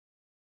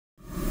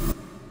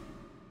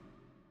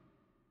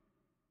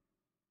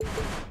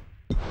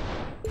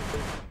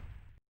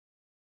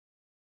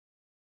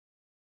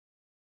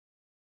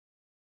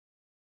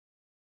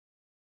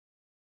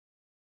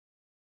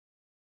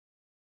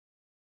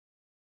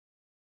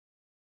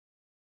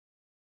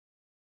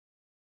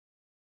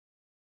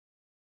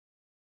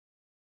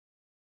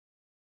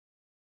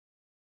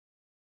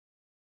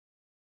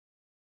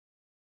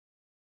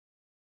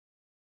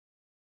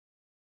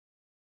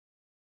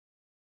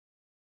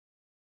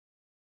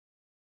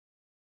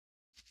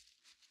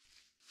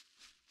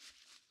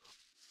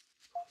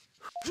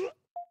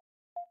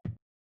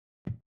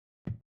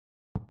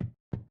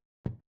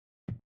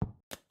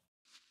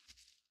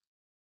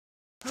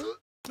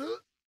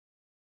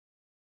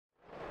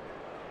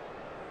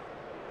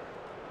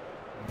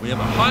We have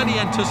a highly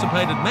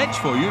anticipated match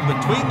for you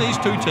between these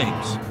two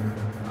teams.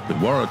 The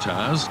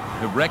Waratahs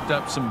have racked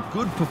up some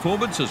good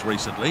performances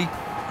recently.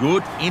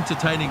 Good,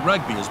 entertaining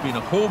rugby has been a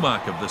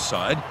hallmark of this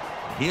side.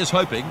 Here's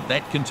hoping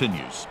that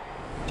continues.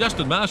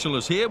 Justin Marshall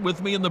is here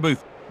with me in the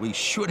booth. We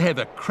should have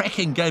a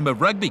cracking game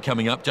of rugby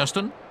coming up,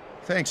 Justin.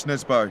 Thanks,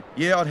 Nisbo.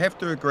 Yeah, I'd have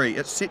to agree.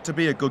 It's set to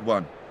be a good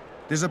one.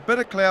 There's a bit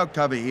of cloud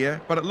cover here,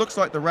 but it looks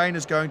like the rain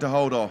is going to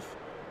hold off.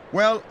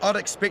 Well, I'd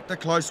expect a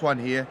close one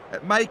here.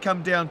 It may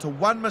come down to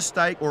one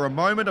mistake or a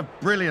moment of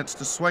brilliance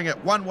to swing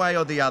it one way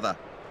or the other.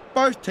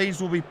 Both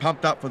teams will be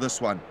pumped up for this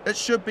one. It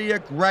should be a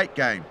great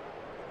game.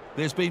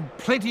 There's been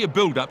plenty of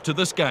build-up to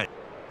this game.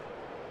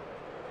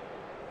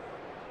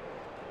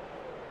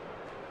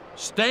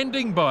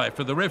 Standing by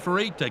for the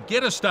referee to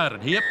get us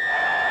started here.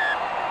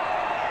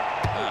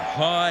 A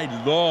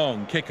high,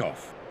 long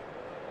kickoff.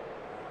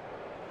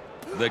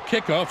 The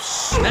kickoff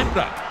snapped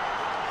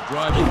up,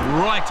 driving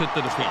right at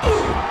the defence.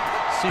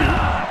 Siu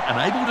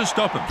unable to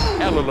stop him.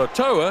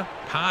 Alalatoa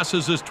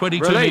passes his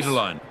 22-metre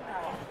line.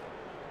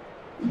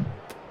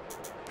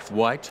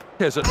 White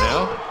has it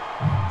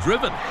now.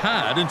 Driven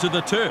hard into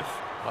the turf.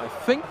 I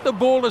think the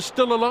ball is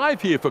still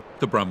alive here for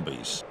the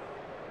Brumbies.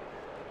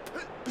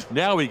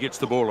 Now he gets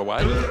the ball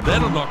away.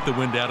 That'll knock the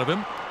wind out of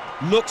him.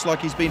 Looks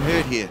like he's been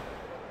hurt here.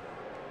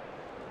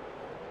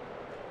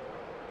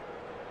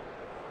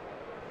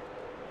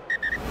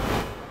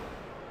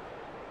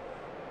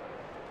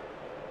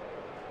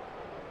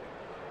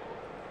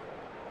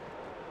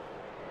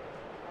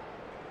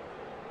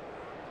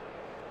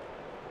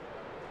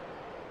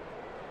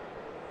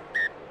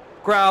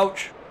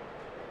 Crouch.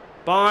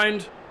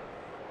 Bind.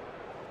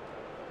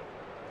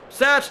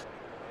 Set.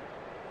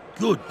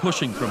 Good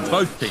pushing from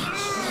both teams.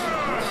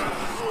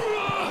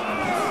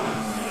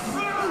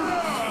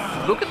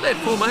 Look at that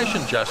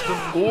formation, Justin.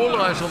 All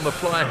eyes on the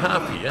fly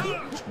half here.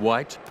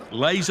 White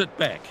lays it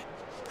back.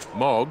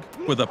 Mogg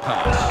with a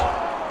pass.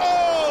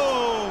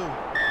 Oh!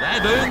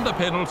 They've earned the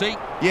penalty.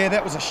 Yeah,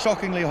 that was a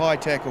shockingly high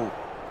tackle.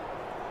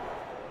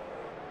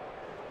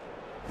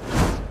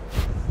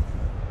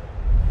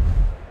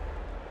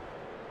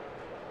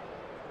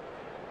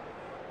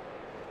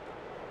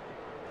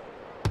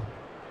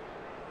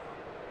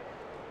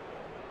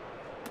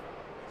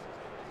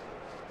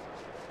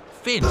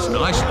 Fence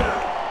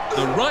nicely.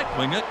 The right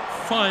winger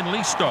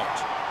finally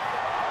stopped.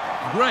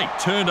 Great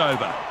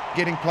turnover.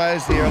 Getting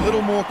players there a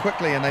little more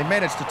quickly and they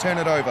managed to turn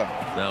it over.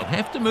 They'll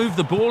have to move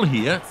the ball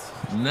here.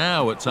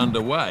 Now it's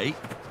underway.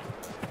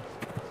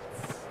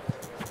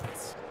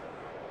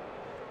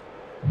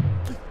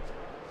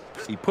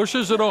 He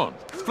pushes it on.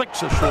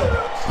 Flicks a short.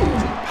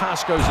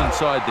 Pass goes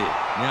inside there.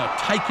 Now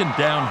taken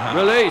down hard.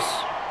 Release.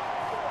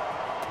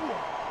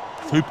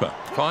 Hooper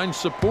finds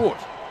support.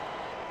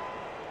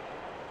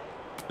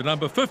 The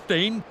number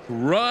 15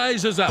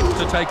 rises up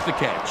to take the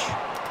catch.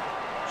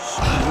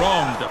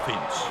 Strong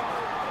defence.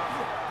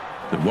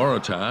 The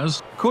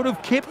Waratahs could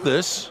have kept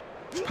this.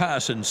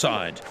 Pass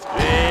inside.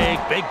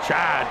 Big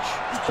charge.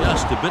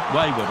 Just a bit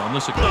wayward on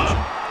this occasion.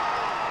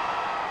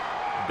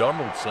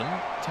 Donaldson.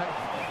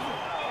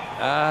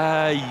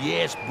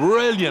 Yes,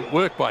 brilliant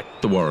work by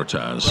the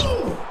Waratahs.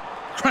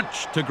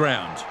 Crunch to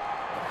ground.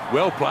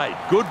 Well played.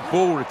 Good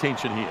ball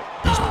retention here.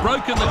 He's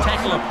broken the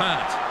tackle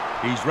apart.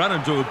 He's run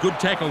into a good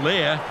tackle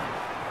there.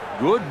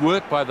 Good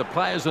work by the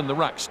players in the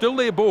ruck. Still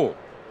their ball.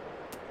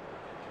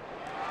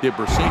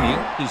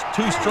 Debrasini is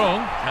too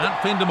strong. Can't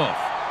fend him off.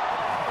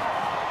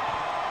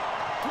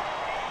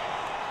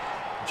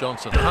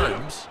 Johnson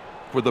Holmes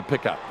with the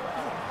pickup.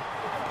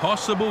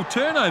 Possible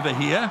turnover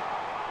here.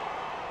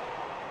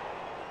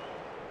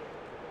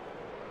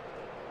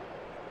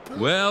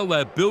 Well,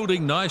 they're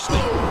building nicely.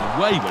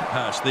 Wayward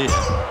pass there.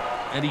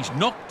 And he's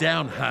knocked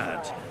down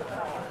hard.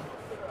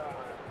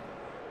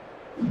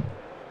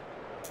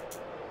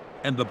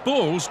 And the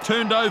ball's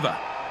turned over.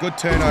 Good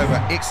turnover,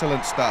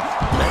 excellent stuff.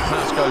 That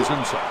pass goes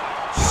inside.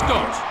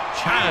 Scott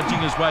charging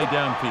his way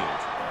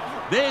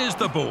downfield. There's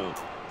the ball.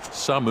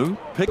 Samu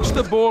picks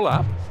the ball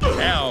up.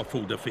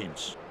 Powerful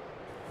defence.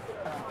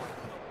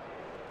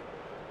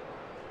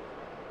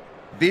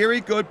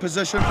 Very good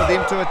position for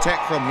them to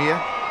attack from here.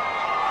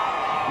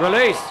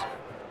 Release.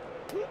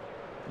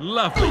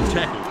 Lovely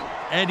tackle.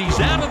 And he's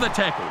out of the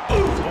tackle.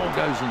 Ball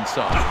goes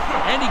inside.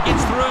 And he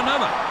gets through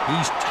another.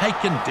 He's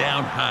taken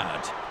down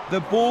hard. The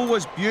ball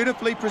was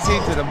beautifully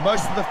presented in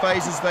most of the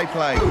phases they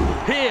played.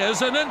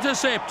 Here's an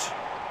intercept.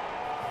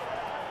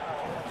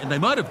 And they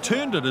might have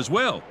turned it as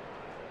well.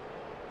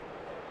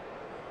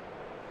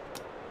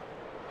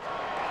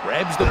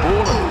 Grabs the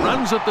ball and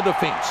runs at the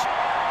defence.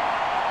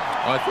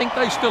 I think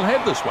they still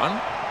have this one.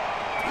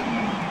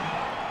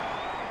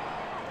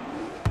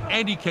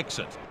 And he kicks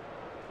it.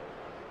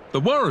 The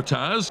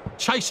Waratahs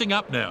chasing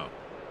up now.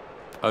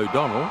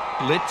 O'Donnell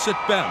lets it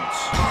bounce.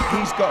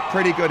 He's got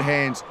pretty good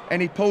hands,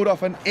 and he pulled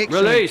off an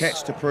excellent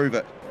catch to prove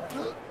it.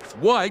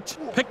 White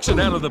picks it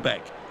out of the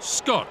back.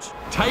 Scott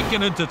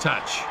taken into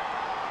touch.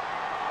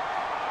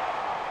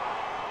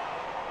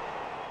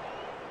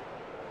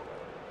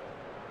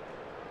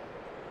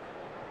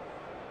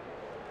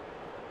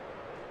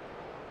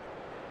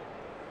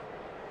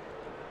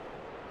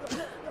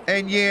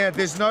 And yeah,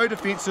 there's no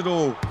defence at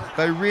all.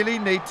 They really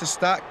need to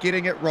start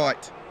getting it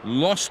right.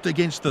 Lost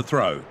against the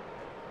throw.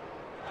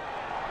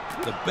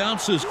 The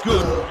bounce is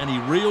good and he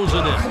reels it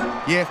in.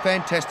 Yeah,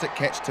 fantastic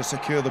catch to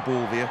secure the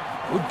ball there.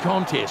 Good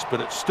contest,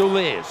 but it's still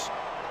theirs.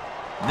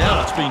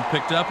 Now it's been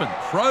picked up and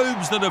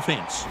probes the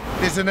defence.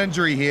 There's an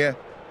injury here.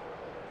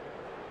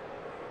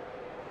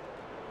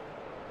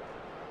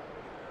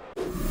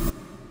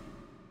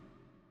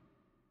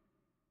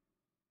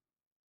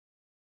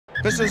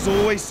 This is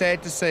always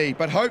sad to see,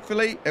 but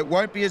hopefully it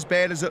won't be as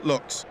bad as it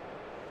looks.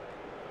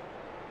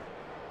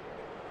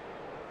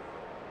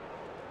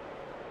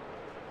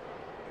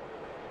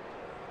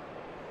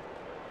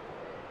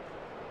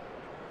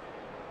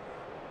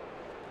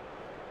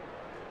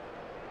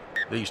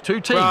 These two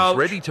teams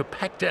ready to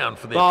pack down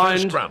for their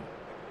first scrum.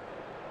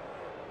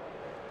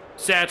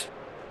 Set.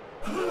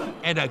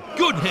 And a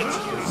good hit.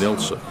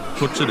 Nelson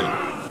puts it in.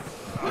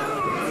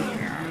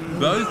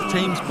 Both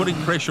teams putting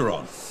pressure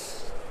on.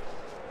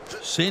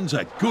 Sends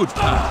a good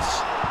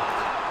pass.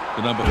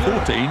 The number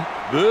 14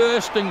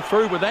 bursting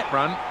through with that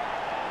run.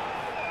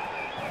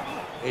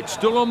 It's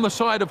still on the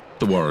side of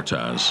the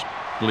Waratahs.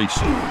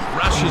 Gleeson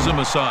rushes him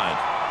aside.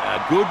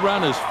 A good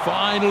run is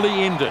finally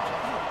ended.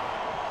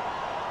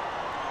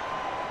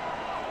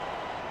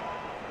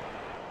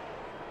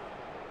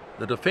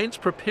 The defence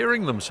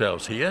preparing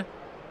themselves here.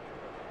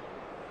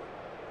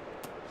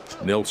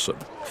 Nelson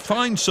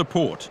finds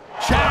support.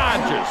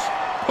 Charges.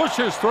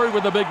 Pushes through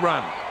with a big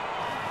run.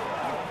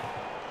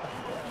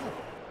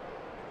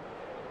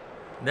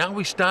 Now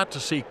we start to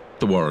see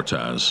the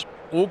Waratahs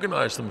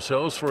organise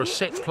themselves for a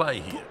set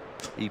play here.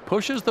 He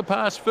pushes the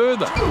pass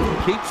further,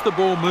 keeps the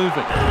ball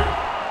moving.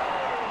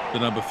 The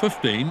number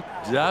 15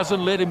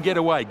 doesn't let him get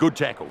away. Good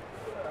tackle.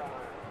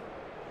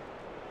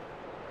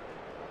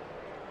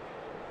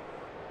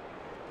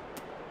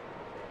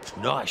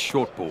 Nice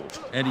short ball.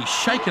 And he's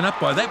shaken up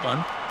by that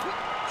one.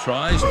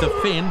 Tries to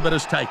fend, but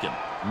is taken.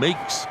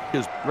 Meeks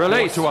is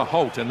brought to a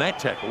halt in that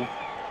tackle.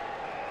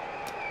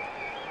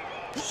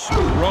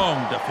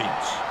 Strong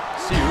defence.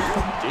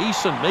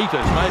 Decent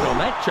meters made on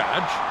that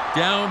charge.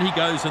 Down he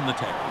goes in the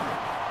tackle.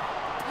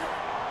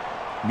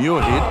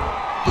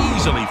 Muirhead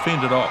easily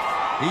fended off.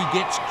 He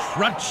gets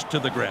crunched to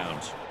the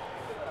ground.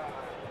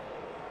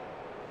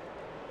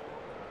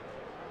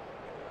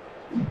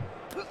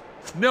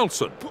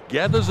 Nelson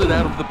gathers it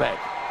out of the back.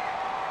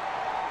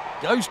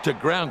 Goes to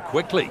ground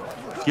quickly.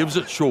 Gives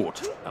it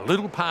short. A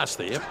little pass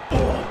there.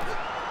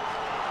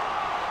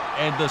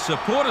 And the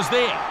support is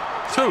there.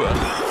 Tua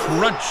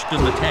crunched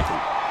in the tackle.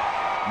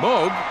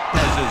 Mogg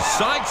has his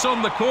sights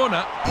on the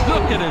corner.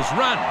 Look at his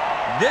run.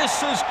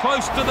 This is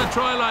close to the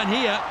try line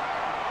here.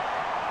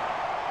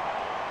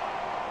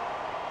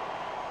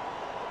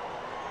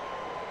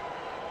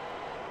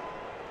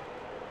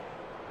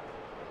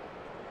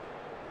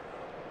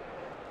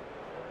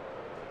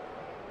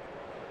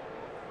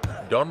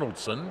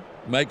 Donaldson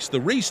makes the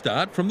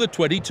restart from the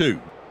 22.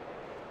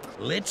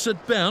 Lets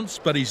it bounce,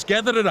 but he's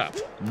gathered it up.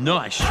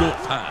 Nice short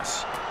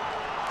pass.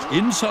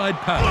 Inside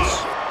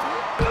pass.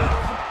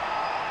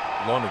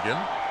 Lonergan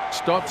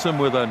stops him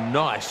with a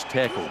nice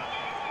tackle.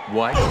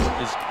 White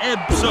is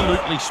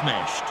absolutely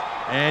smashed.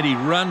 And he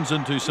runs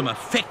into some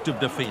effective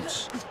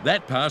defence.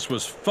 That pass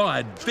was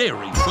fired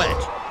very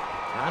flat.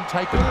 Can't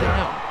take him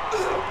down.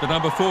 The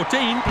number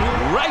 14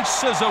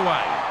 races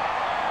away.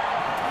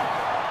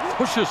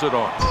 Pushes it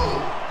on.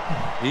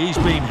 He's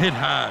been hit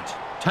hard.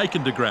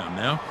 Taken to ground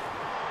now.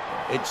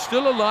 It's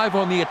still alive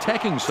on the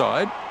attacking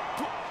side.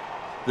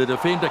 The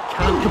defender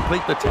can't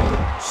complete the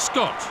tackle.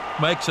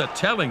 Scott makes a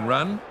telling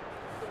run.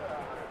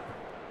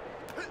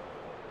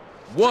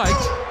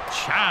 White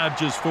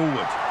charges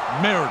forward.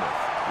 Meredith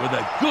with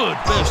a good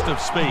burst of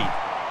speed.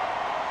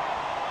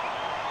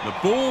 The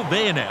ball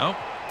there now.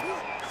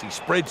 He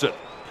spreads it.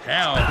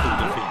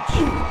 Powerful defence.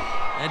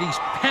 And he's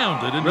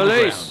pounded into the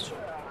ground.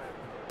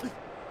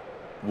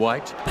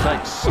 White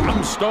takes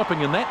some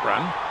stopping in that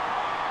run.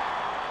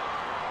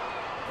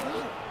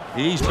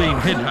 He's been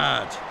hit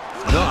hard.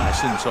 Nice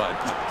inside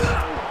pass.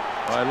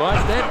 I like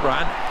that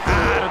run.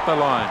 Hard at the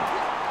line.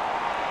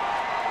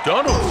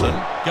 Donaldson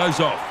goes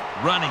off,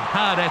 running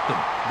hard at them.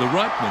 The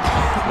Reitman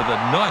with a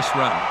nice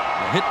run.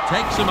 The hit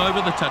takes him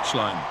over the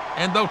touchline,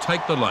 and they'll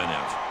take the line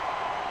out.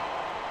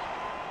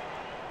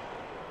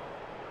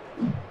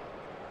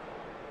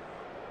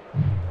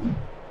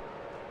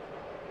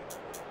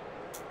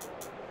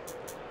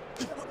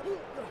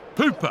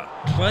 Hooper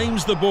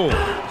claims the ball.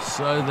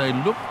 So they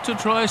look to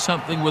try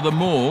something with a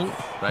maul.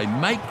 They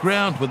make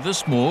ground with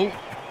this maul.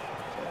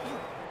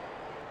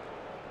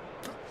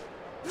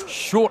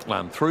 Short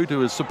one through to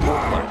his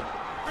support player.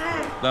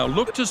 They'll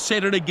look to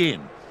set it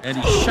again. And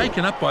he's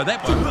shaken up by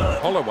that one.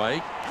 Holloway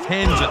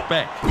hands it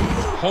back.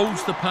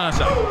 Holds the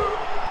pass up.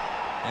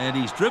 And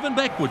he's driven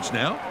backwards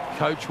now.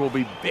 Coach will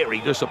be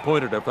very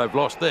disappointed if they've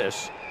lost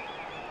this.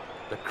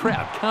 The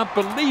crowd can't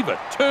believe it.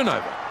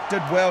 Turnover.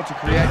 Did well to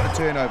create the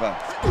turnover.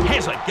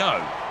 Has a go.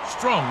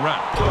 Strong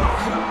run.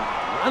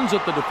 Runs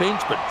at the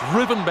defence, but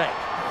driven back.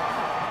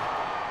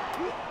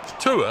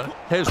 Tua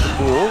has the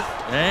ball,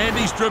 and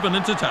he's driven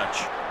into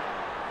touch.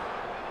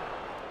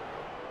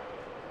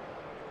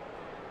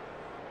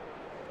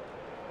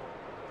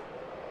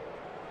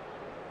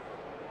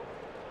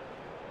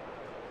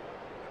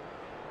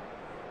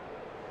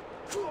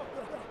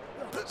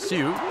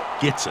 Siu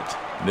gets it.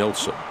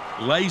 Nelson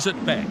lays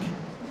it back.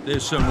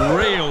 There's some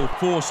real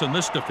force in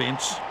this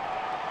defence.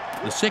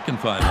 The second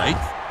 5/8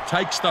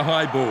 takes the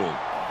high ball.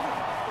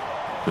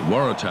 The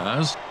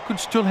Waratahs could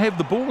still have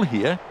the ball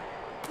here.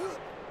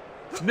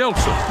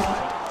 Nelson.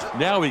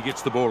 Now he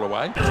gets the ball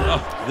away.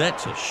 Oh,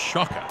 that's a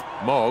shocker.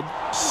 Mogg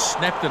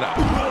snapped it up.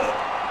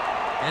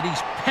 And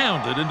he's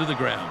pounded into the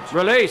ground.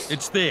 Release.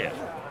 It's there.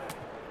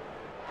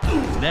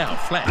 Now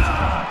flat.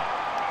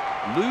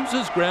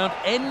 Loses ground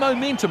and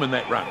momentum in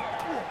that run.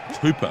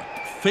 Hooper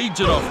feeds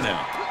it off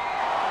now.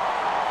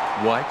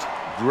 White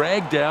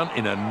dragged down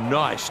in a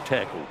nice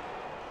tackle.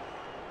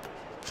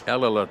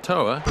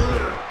 Alalatoa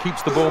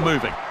keeps the ball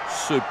moving.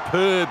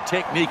 Superb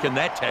technique in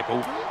that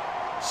tackle.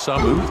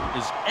 Samu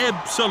is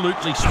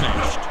absolutely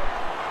smashed.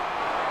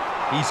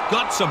 He's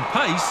got some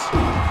pace.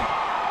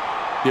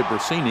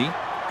 Debrasini,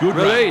 good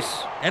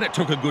release. Run. And it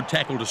took a good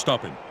tackle to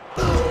stop him.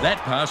 That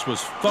pass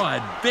was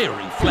fired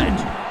very flat.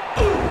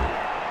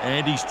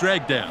 And he's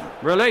dragged down.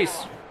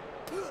 Release.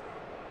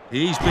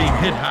 He's been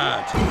hit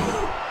hard.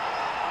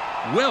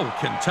 Well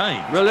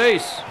contained.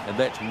 Release. And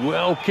that's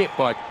well kept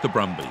by the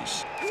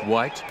Brumbies.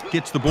 White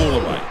gets the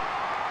ball away.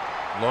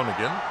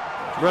 Lonergan.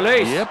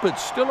 Release. Yep,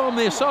 it's still on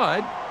their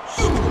side.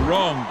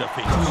 Strong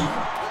defence.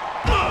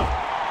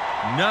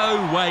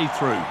 No way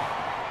through.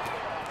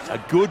 A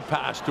good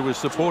pass to his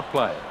support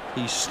player.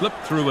 He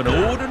slipped through an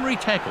ordinary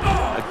tackle.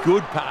 A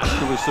good pass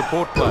to his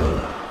support player.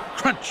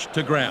 Crunch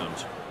to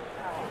ground.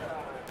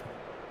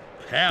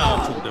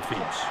 Powerful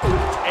defence.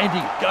 And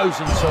he goes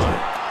inside.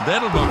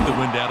 That'll knock the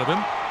wind out of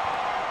him.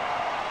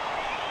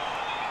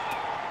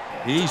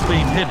 He's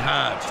been hit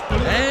hard.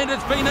 And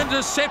it's been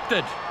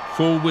intercepted.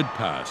 Forward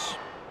pass.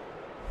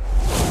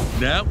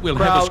 Now we'll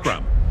have a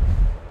scrum.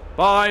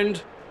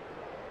 Bind.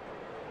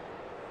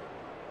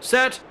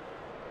 Set.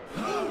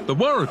 The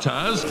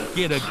Waratahs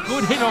get a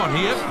good hit on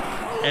here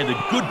and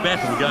a good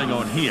battle going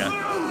on here.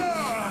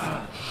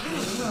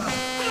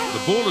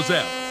 The ball is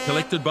out,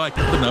 collected by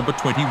the number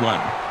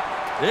 21.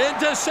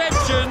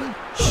 Interception!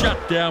 Shut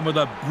down with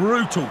a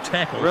brutal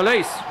tackle.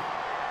 Release.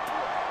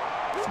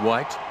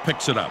 White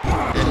picks it up.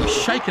 And he's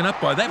shaken up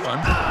by that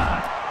one.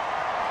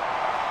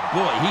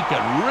 Boy, he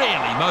can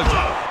really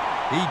motor.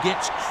 He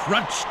gets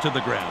crunched to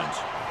the ground.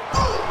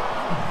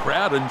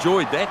 Crowd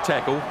enjoyed that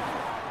tackle.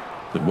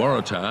 The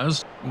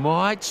Waratahs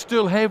might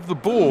still have the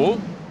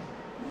ball.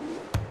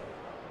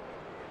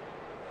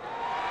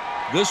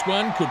 This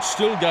one could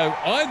still go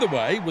either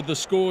way with the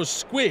scores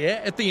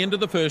square at the end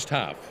of the first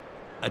half.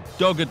 A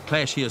dogged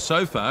clash here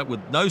so far, with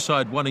no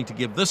side wanting to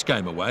give this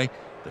game away.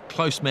 The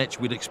close match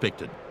we'd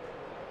expected.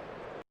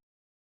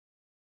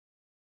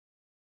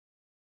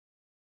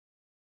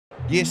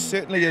 Yes,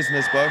 certainly is,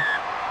 Nisbo.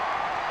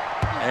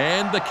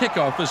 And the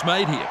kickoff is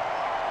made here.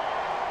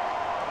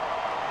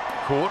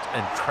 Caught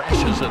and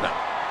crashes it up.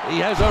 He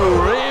has a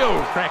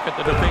real crack at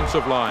the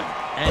defensive line.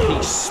 And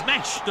he's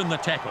smashed in the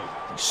tackle.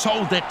 He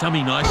sold that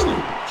dummy nicely.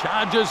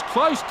 Charges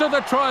close to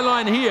the try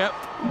line here.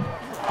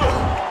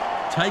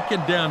 Taken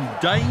down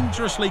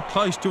dangerously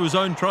close to his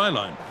own try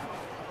line.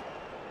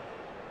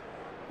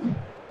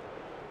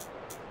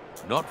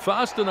 Not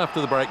fast enough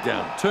to the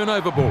breakdown.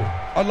 Turnover ball.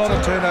 A lot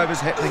of turnovers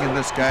happening in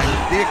this game.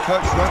 Their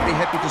coach won't be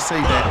happy to see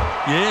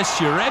that. Yes,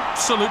 you're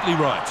absolutely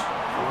right.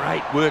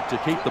 Great work to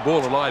keep the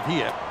ball alive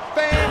here.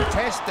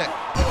 Fantastic.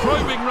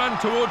 Probing run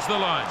towards the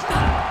line.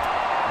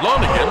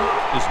 Lonergan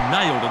is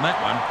nailed in that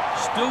one.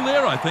 Still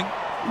there, I think.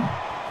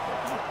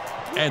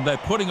 And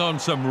they're putting on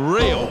some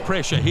real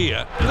pressure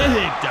here.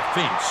 Big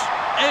defence.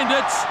 And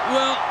it's,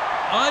 well,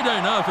 I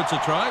don't know if it's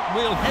a try.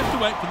 We'll have to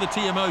wait for the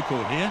TMO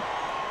call here.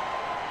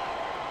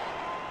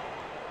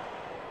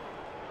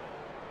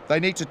 They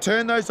need to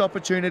turn those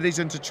opportunities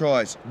into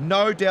tries.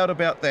 No doubt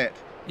about that.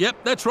 Yep,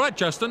 that's right,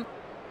 Justin.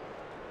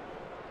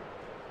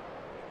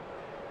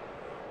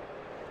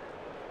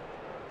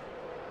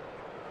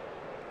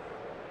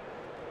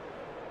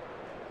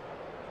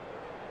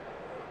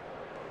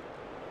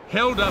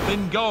 Held up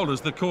in goal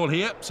is the call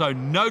here, so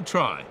no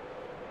try.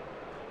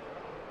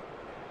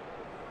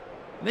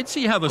 Let's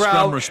see how the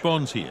scrum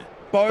responds here.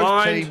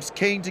 Both teams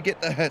keen to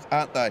get the hit,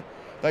 aren't they?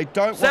 They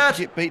don't want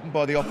to get beaten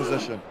by the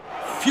opposition.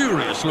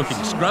 Furious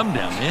looking scrum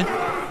down there.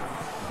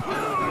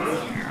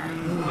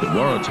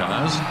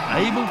 Waratahs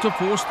able to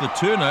force the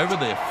turnover.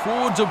 Their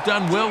forwards have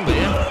done well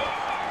there.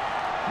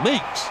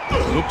 Meeks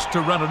looks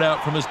to run it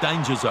out from his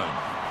danger zone.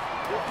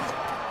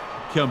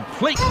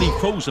 Completely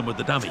fools him with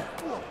the dummy.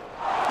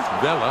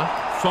 Vella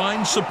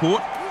finds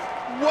support.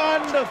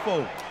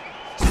 Wonderful!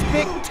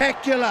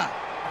 Spectacular!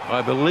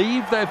 I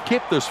believe they've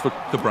kept this for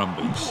the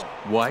Brumbies.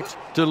 White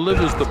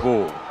delivers the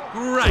ball.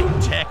 Great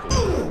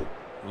tackle.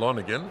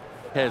 Lonergan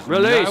has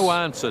Release. no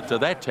answer to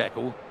that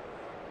tackle.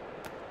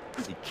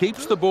 He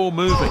keeps the ball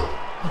moving.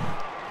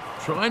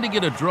 Trying to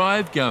get a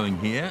drive going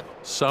here.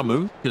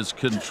 Samu is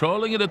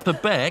controlling it at the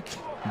back.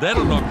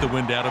 That'll knock the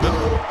wind out of him.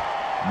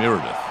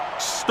 Meredith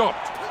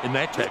stopped in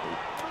that tackle.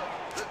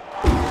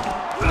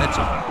 That's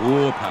a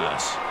poor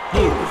pass.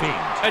 Good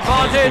defend.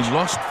 Advantage. Has been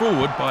lost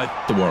forward by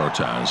the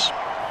Waratahs.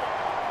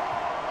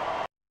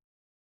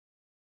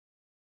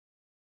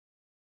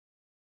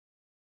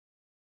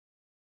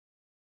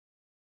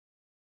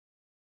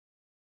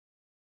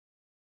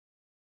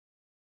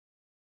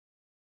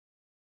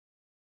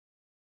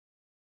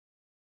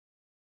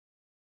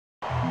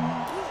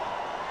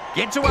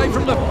 Gets away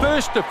from the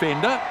first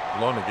defender.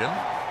 Lonergan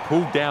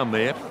pulled down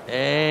there,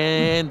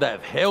 and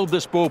they've held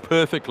this ball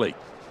perfectly.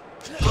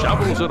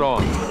 Shovels it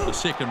on. The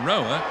second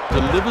rower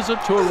delivers it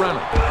to a runner.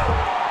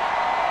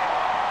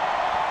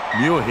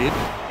 Muirhead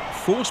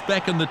forced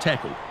back in the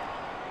tackle.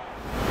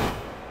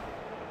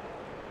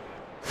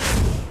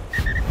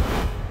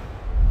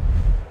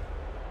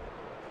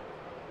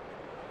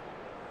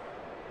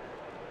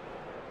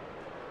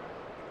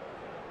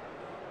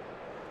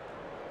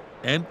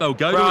 And they'll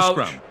go to a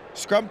scrum.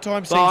 Scrum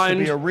time seems to Bind.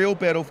 be a real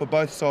battle for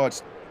both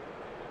sides.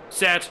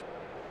 Set.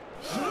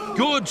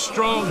 Good,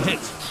 strong hit.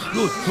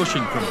 Good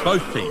pushing from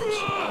both teams.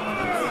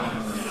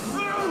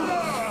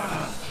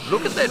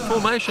 Look at that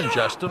formation,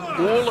 Justin.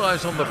 All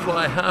eyes on the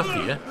fly half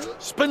here.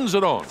 Spins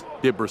it on.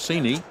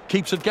 Debrasini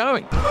keeps it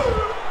going.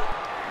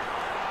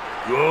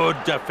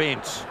 Good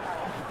defence.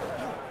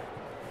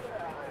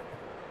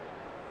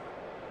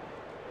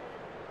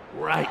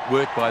 Great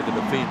work by the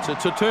defence.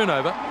 It's a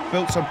turnover.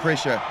 Built some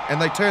pressure,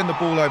 and they turned the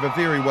ball over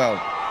very well.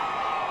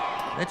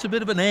 That's a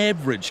bit of an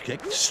average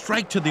kick,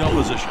 straight to the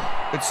opposition.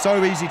 It's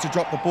so easy to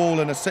drop the ball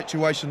in a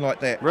situation like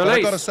that. But Release.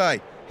 I've got to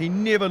say, he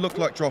never looked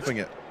like dropping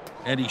it.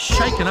 And he's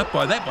shaken up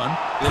by that one.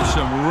 There's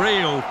some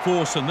real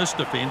force in this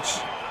defence.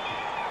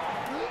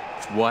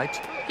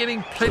 White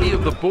getting plenty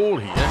of the ball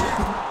here.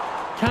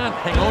 Can't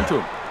hang on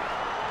to him.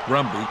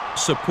 Brumby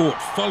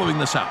support following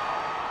this up.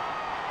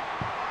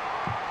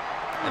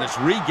 And it's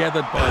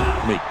regathered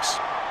by Meeks.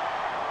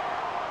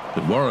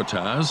 The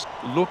Waratahs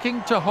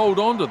looking to hold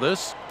on to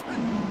this.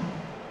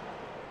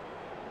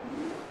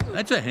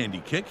 That's a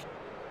handy kick.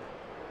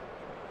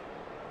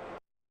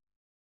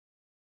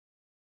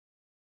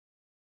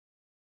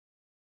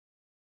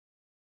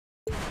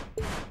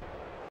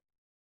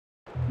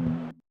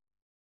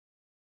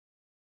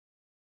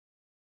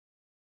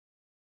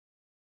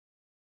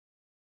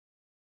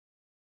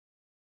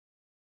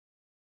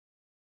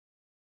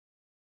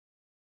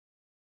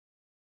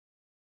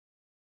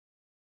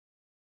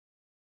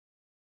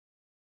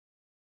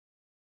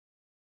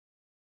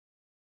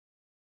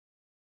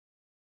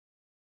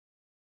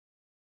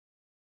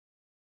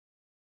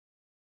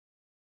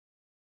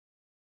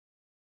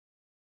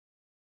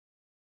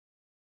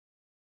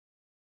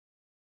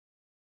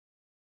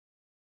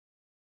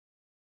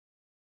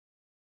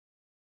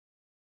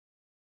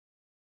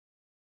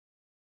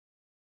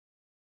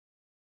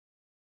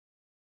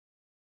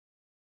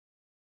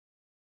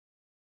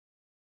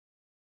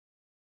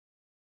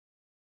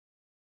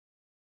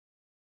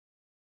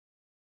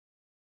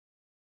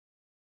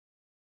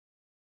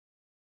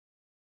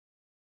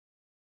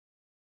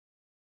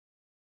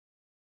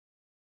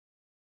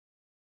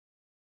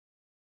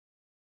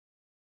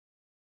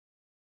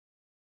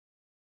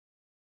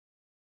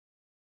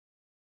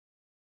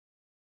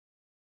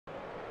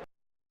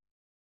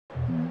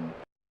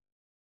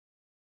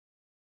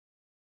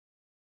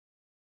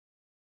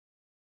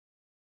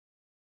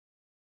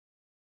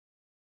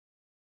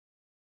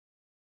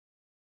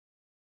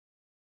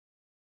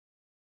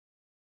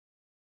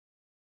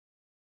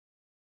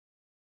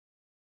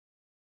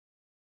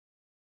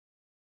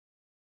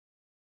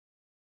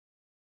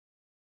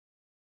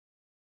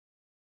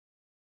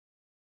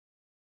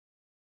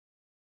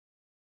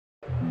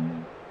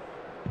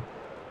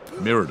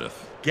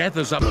 Meredith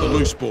gathers up the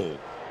loose ball.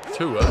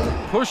 Tua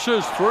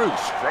pushes through.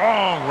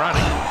 Strong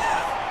running.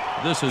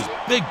 This is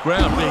big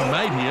ground being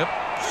made here.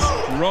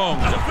 Strong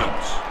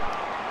defence.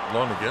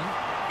 Lonergan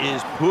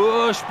is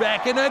pushed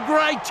back in a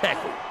great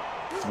tackle.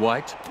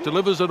 White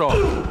delivers it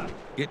on.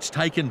 Gets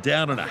taken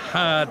down in a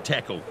hard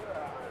tackle.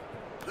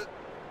 It's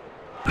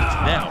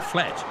now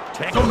flat.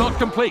 Tackle not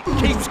complete.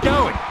 Keeps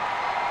going.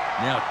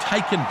 Now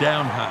taken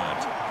down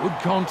hard. Good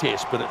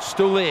contest, but it's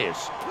still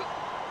theirs.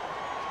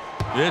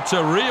 It's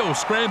a real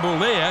scramble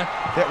there.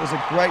 That was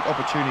a great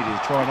opportunity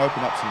to try and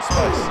open up some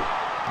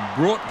space.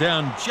 Brought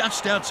down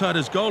just outside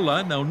his goal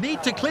line. They'll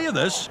need to clear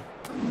this.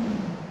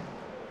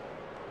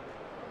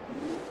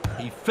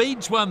 He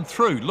feeds one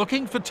through,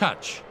 looking for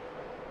touch.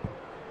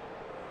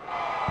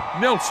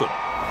 Nelson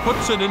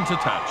puts it into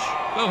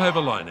touch. They'll have a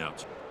line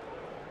out.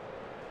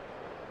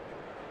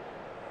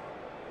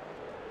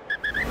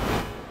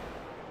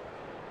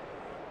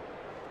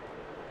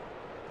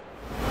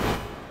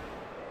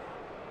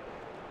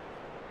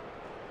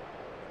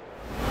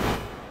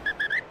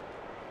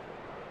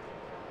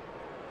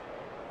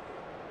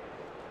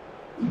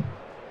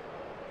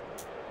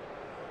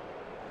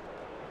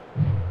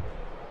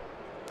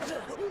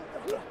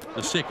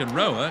 The second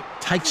rower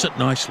takes it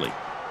nicely.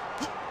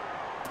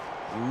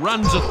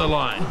 Runs at the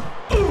line.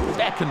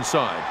 Back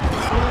inside.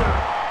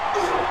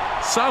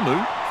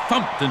 Samu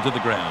thumped into the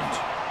ground.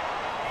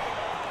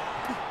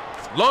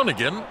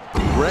 Lonergan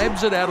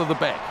grabs it out of the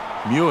back.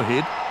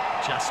 Muirhead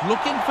just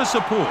looking for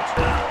support.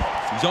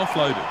 He's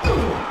offloaded.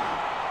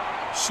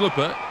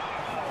 Slipper.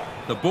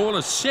 The ball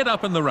is set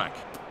up in the ruck.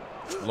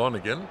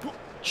 Lonergan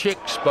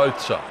checks both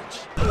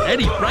sides.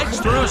 And he breaks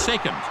through a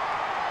second.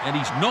 And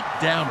he's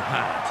knocked down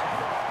hard.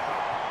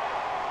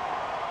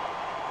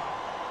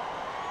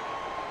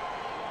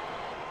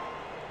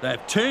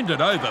 They've turned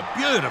it over.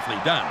 Beautifully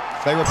done.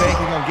 They were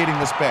banking on getting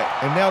this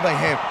back, and now they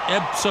have.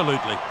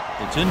 Absolutely.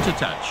 It's into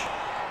touch.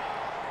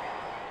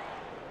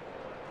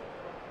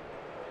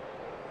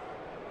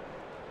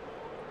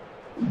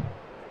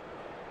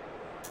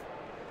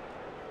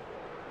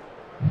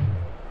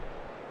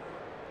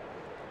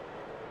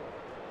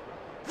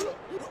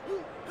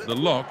 The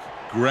lock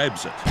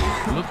grabs it.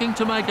 Looking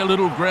to make a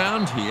little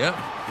ground here.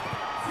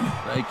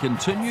 They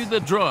continue the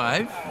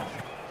drive.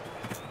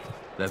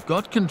 They've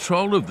got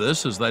control of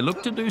this as they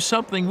look to do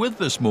something with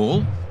this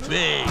maul.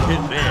 Big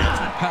hit there.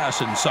 Pass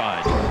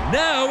inside.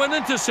 Now an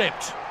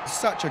intercept.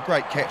 Such a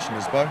great catch,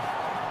 Nisbo.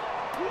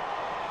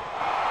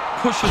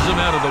 Pushes him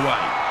out of the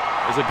way.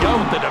 There's a go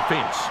at the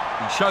defence.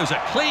 He shows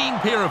a clean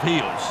pair of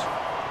heels.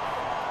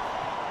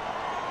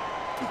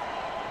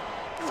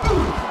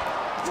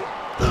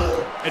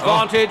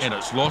 Advantage. Oh, and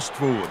it's lost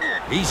forward.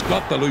 He's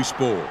got the loose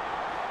ball.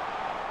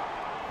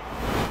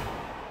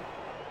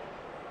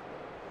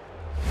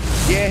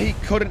 Yeah, he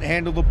couldn't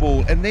handle the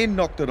ball and then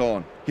knocked it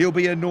on. He'll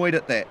be annoyed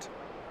at that.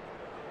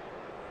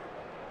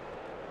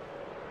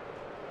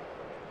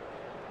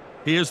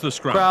 Here's the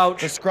scrum.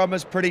 Crouch. The scrum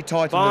is pretty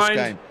tight Bind. in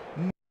this game.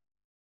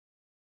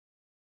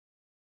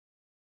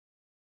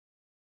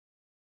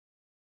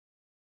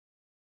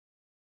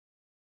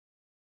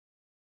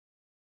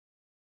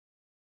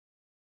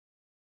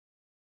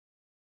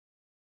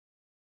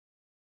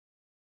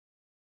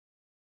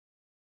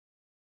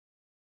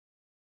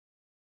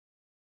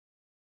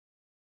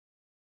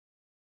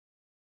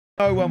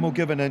 No one will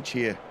give an inch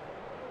here.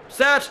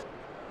 Set.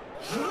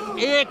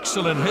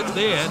 Excellent hit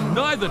there.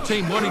 Neither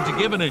team wanting to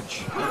give an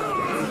inch.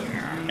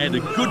 And a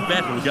good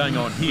battle going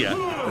on here.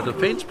 The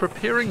defence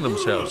preparing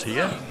themselves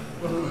here.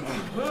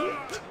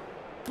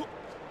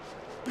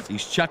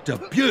 He's chucked a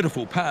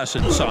beautiful pass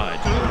inside.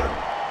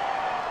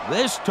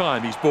 This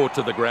time he's brought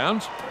to the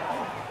ground.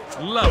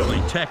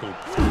 Lovely tackle.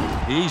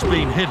 He's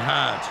been hit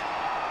hard.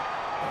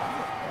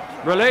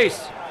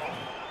 Release.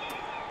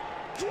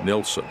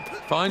 Nelson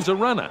finds a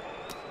runner.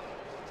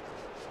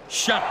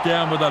 Shut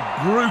down with a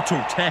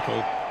brutal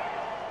tackle.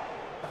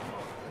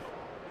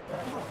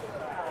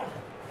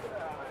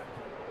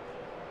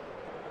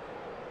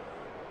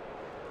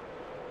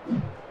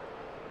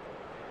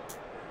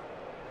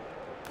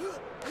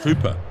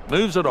 Cooper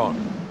moves it on.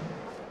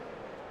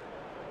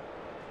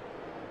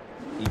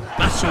 He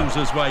bustles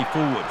his way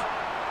forward.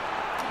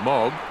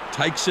 Mogg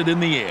takes it in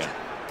the air.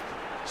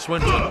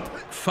 Swinton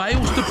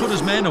fails to put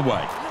his man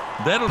away.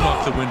 That'll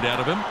knock the wind out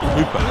of him.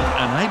 Cooper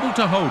unable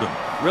to hold him.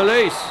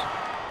 Release.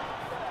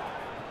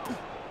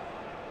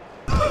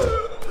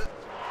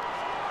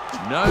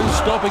 No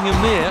stopping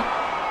him there.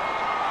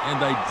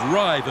 And they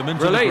drive him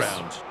into Release. the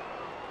ground.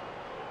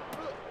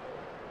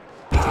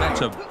 That's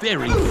a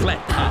very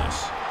flat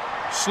pass.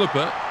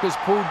 Slipper is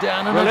pulled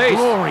down in Release. a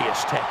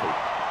glorious tackle.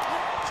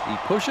 He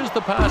pushes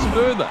the pass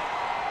further.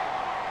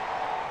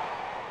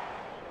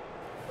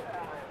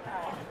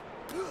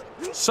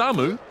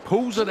 Samu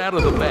pulls it out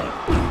of the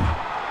back.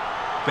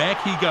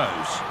 Back he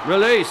goes.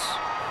 Release.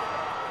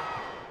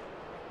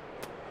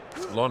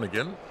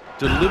 Lonergan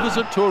delivers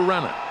it to a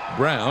runner.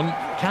 Brown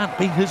can't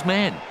beat his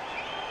man.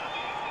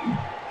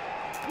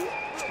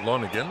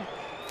 Lonergan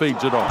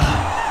feeds it on.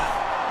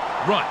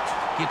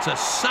 Right, gets a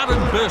sudden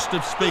burst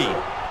of speed.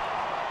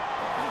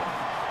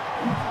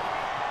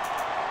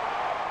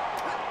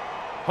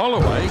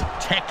 Holloway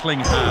tackling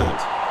hard.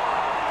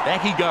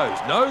 Back he goes,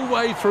 no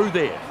way through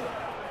there.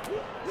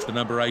 The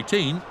number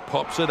 18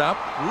 pops it up.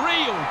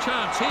 Real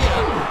chance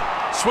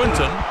here.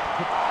 Swinton,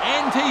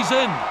 and he's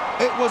in.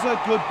 It was a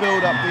good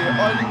build-up there.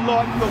 I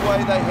like the way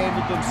they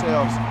handled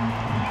themselves.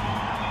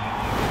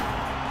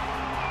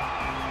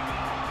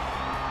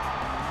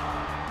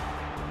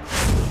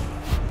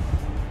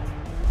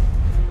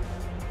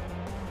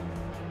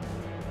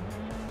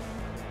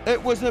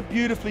 It was a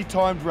beautifully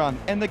timed run,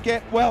 and the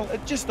gap, well,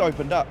 it just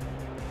opened up.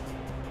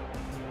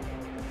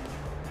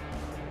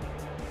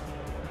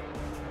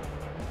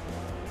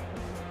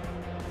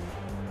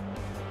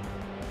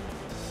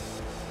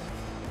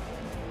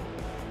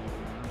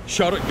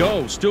 Shot at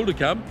goal still to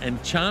come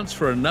and chance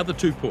for another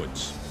 2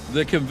 points.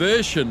 The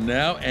conversion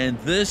now, and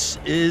this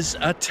is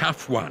a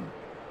tough one.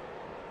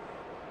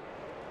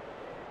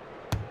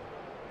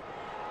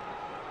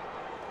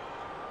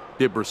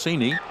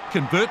 Debrasini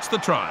converts the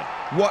try.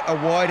 What a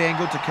wide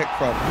angle to kick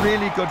from.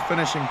 Really good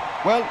finishing.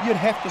 Well, you'd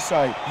have to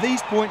say,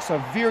 these points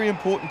are very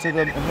important to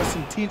them in this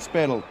intense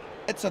battle.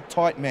 It's a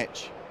tight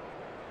match.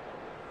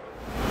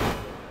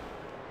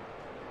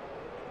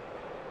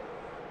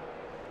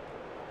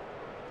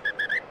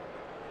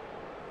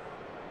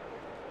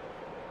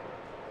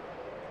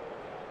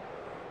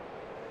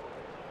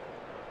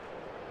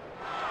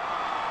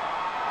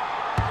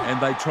 And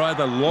they try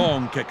the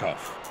long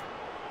kickoff.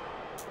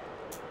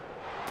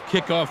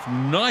 Kickoff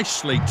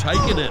nicely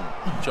taken in.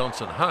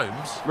 Johnson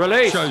Holmes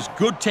Release. shows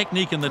good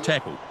technique in the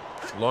tackle.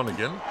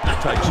 Lonergan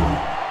takes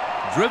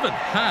it. Driven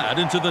hard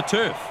into the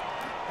turf.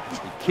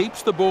 He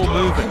keeps the ball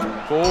moving.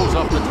 Falls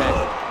off the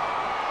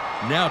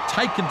tackle. Now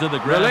taken to the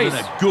ground Release. in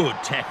a good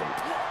tackle.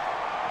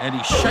 And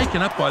he's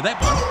shaken up by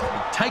that one.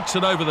 He takes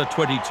it over the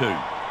 22.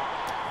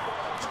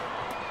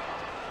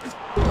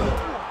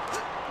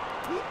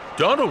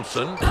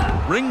 Donaldson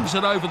brings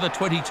it over the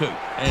 22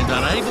 and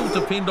unable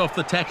to fend off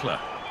the tackler.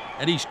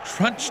 And he's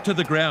crunched to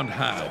the ground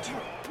hard.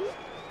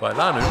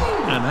 Bailanu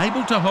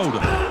unable to hold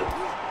him.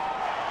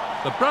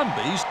 The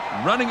Brumbies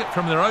running it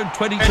from their own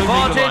 22-metre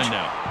line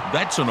now.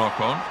 That's a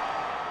knock-on.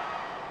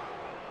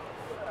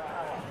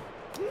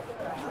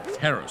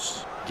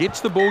 Harris gets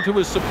the ball to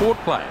his support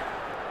player.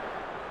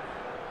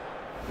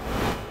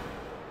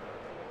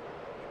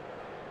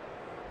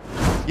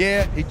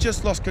 Yeah, he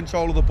just lost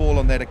control of the ball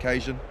on that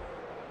occasion.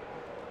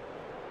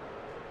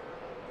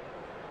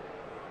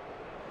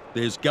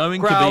 There's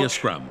going to be a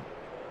scrum.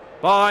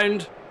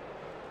 Bind.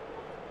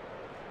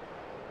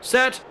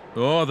 Set.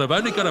 Oh, they've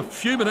only got a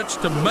few minutes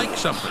to make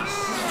something.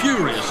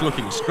 Furious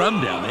looking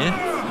scrum down there.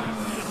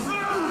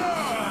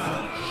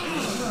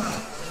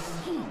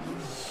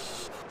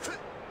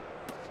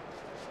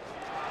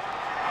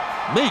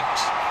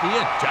 Meeks,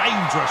 here,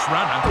 dangerous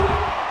runner.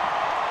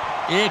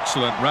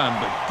 Excellent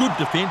run, but good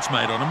defence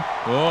made on him.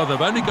 Oh, they've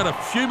only got a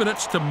few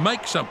minutes to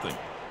make something.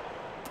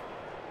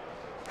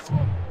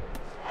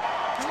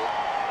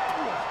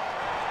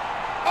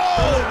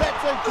 Oh,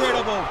 that's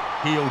incredible.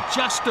 He'll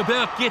just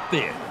about get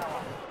there.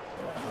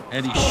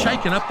 And he's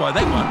shaken up by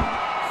that one.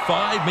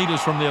 5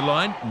 metres from their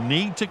line.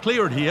 Need to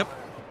clear it here.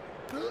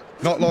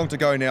 Not long to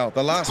go now.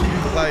 The last few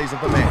plays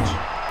of the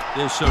match.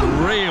 There's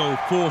some real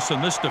force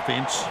in this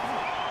defence.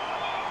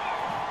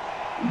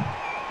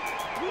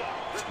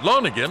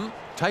 Lonergan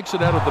takes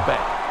it out of the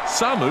back.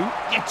 Samu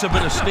gets a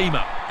bit of steam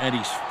up. And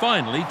he's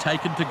finally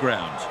taken to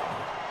ground.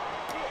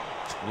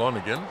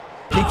 Lonergan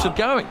keeps it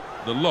going.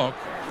 The lock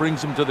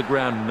brings him to the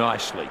ground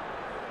nicely.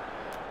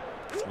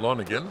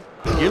 Lonergan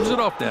gives it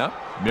off now.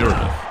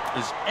 Meredith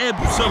is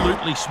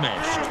absolutely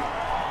smashed.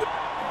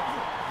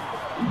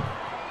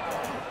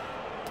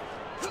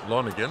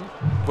 Lonergan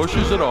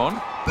pushes it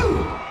on.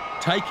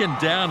 Taken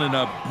down in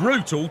a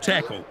brutal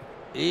tackle.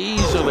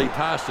 Easily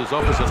past his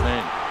opposite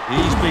man.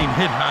 He's been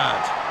hit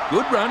hard.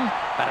 Good run,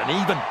 but an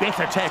even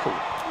better tackle.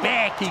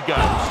 Back he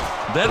goes.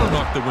 That'll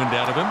knock the wind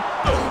out of him.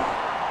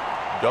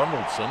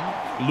 Donaldson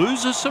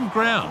loses some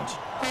ground.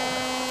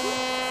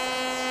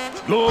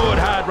 Good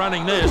hard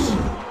running this.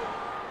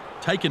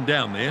 Taken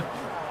down there.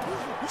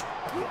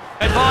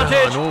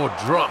 Advantage. Or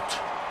dropped.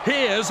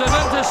 Here's an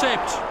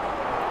intercept.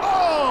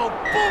 Oh,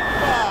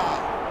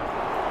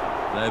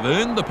 bumper! They've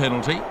earned the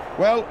penalty.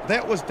 Well,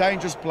 that was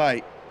dangerous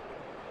play.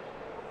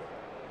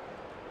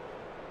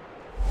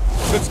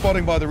 Good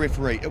spotting by the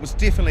referee. It was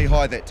definitely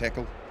high, that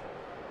tackle.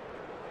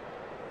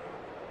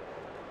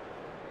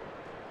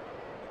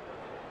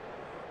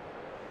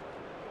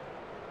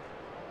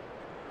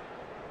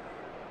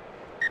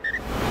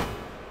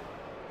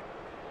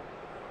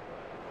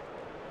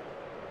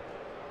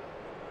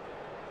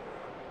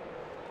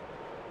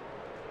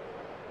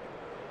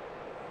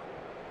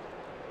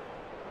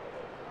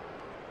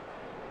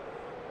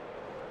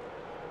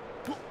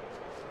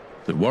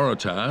 The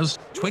Waratahs,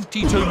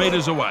 22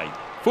 metres away.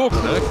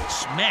 Faulkner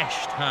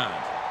smashed hard.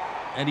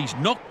 And he's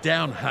knocked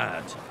down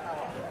hard.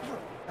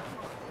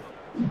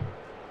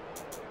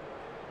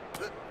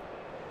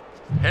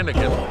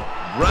 Hannigan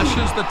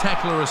rushes the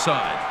tackler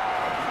aside.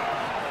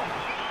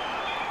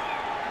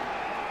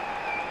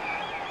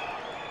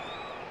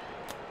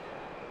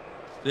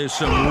 There's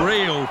some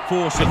real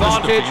force in this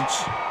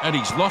defence. And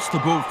he's lost the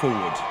ball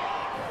forward.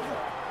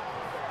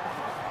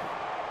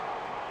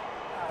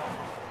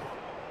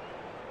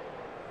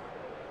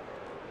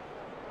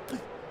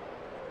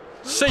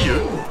 See you.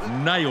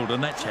 Nailed in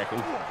that tackle.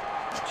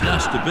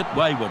 Just a bit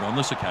wayward on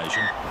this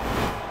occasion.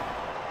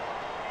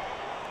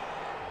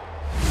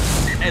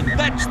 And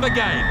that's the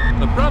game.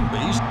 The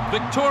Brumbies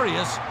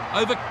victorious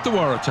over the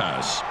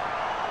Waratahs.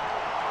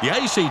 The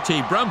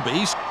ACT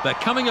Brumbies, they're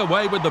coming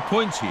away with the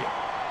points here.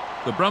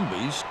 The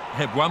Brumbies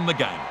have won the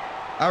game.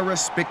 A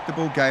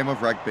respectable game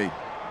of rugby.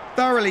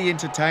 Thoroughly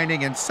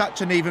entertaining and such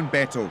an even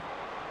battle.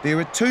 There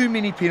were too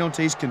many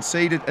penalties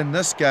conceded in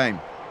this game.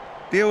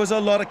 There was a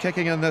lot of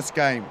kicking in this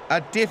game,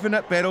 a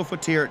definite battle for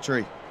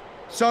territory.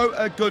 So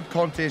a good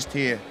contest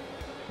here.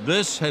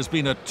 This has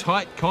been a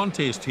tight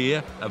contest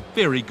here, a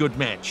very good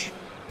match.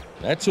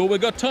 That's all we've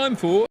got time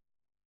for.